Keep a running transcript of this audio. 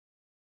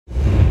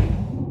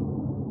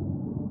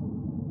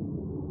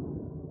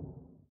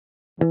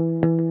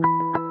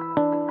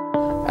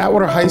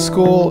Atwater High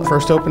School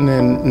first opened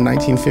in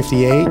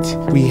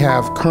 1958. We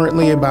have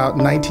currently about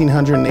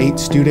 1,908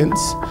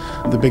 students,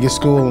 the biggest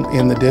school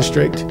in the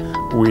district.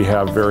 We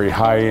have very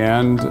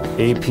high-end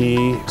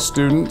AP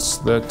students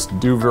that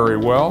do very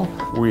well.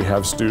 We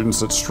have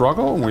students that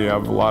struggle. We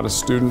have a lot of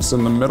students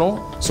in the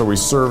middle. So we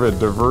serve a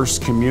diverse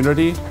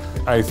community.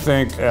 I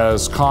think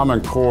as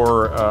Common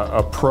Core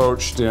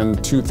approached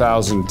in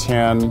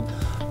 2010,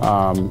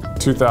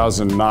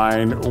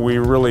 2009, we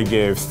really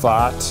gave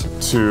thought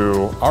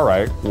to, all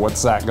right,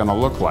 what's that going to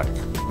look like?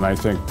 And I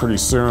think pretty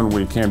soon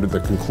we came to the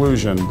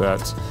conclusion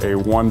that a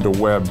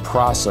one-to-web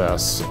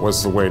process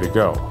was the way to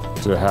go,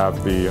 to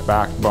have the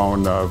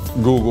backbone of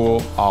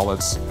Google, all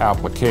its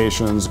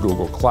applications,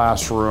 Google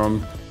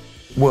Classroom.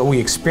 What we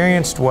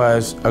experienced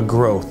was a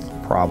growth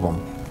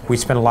problem. We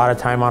spent a lot of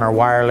time on our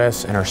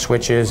wireless and our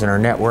switches and our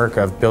network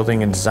of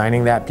building and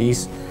designing that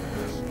piece,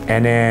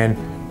 and then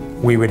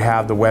we would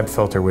have the web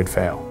filter would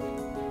fail.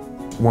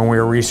 When we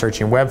were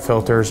researching web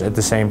filters at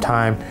the same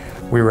time,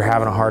 we were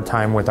having a hard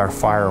time with our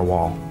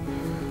firewall.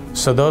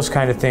 So those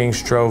kind of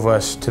things drove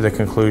us to the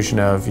conclusion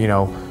of,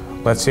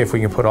 let's see if we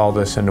can put all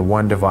this into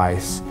one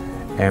device,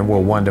 and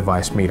will one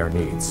device meet our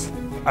needs?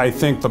 I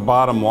think the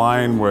bottom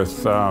line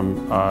with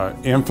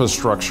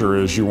infrastructure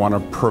is you want to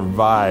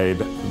provide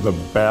the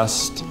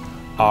best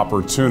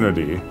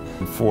opportunity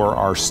for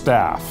our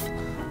staff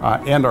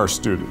and our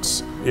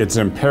students. It's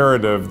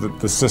imperative that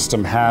the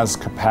system has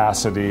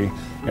capacity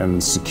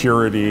and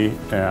security,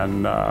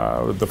 and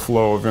the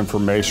flow of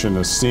information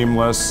is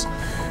seamless.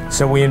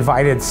 So we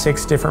invited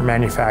 6 different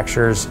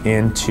manufacturers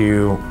in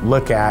to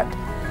look at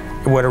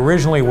what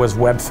originally was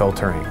web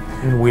filtering.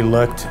 And we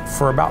looked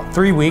for about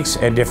 3 weeks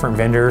at different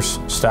vendors'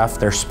 stuff,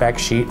 their spec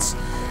sheets,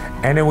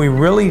 and then we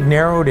really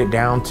narrowed it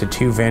down to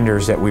 2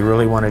 vendors that we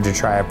really wanted to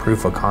try a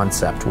proof of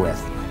concept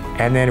with.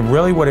 And then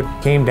really what it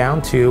came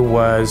down to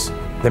was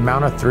the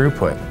amount of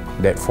throughput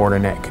that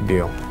Fortinet could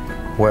do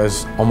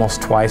was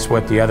almost twice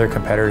what the other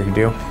competitor could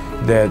do.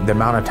 The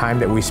amount of time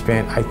that we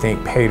spent, I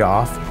think, paid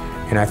off,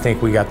 and I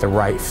think we got the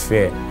right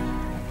fit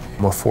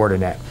with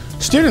Fortinet.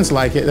 Students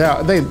like it.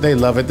 They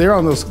love it. They're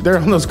on those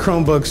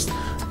Chromebooks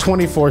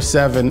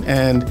 24/7,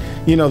 and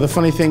the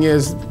funny thing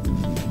is,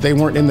 they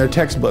weren't in their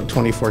textbook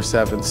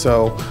 24/7,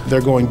 so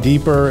they're going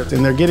deeper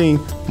and they're getting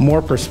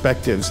more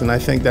perspectives, and I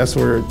think that's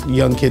where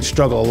young kids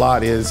struggle a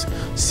lot, is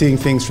seeing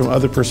things from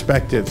other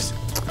perspectives.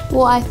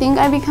 Well, I think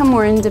I become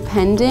more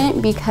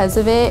independent because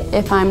of it.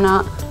 If I'm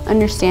not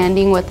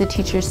understanding what the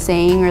teacher's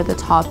saying or the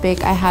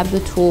topic, I have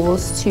the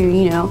tools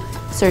to,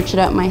 search it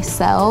up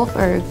myself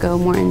or go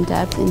more in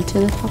depth into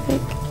the topic.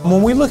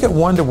 When we look at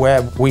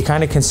one-to-web, we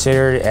kind of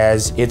consider it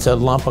as it's a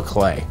lump of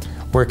clay.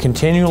 We're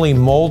continually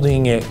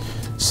molding it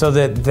so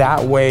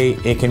that way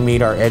it can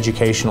meet our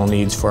educational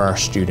needs for our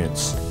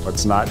students.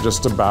 It's not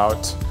just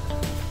about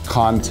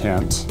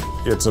content,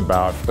 it's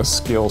about a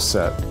skill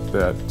set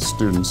that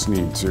students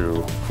need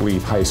to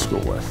leave high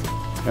school with,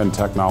 and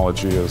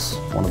technology is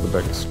one of the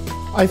biggest.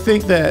 I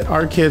think that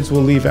our kids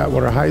will leave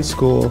Atwater High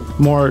School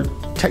more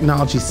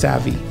technology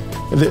savvy.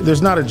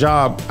 There's not a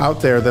job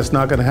out there that's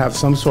not going to have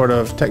some sort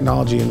of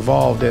technology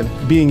involved, and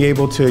being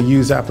able to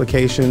use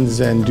applications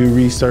and do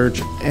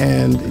research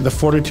and the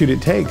fortitude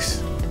it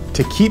takes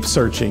to keep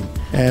searching,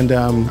 and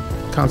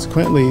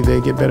consequently they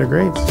get better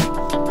grades.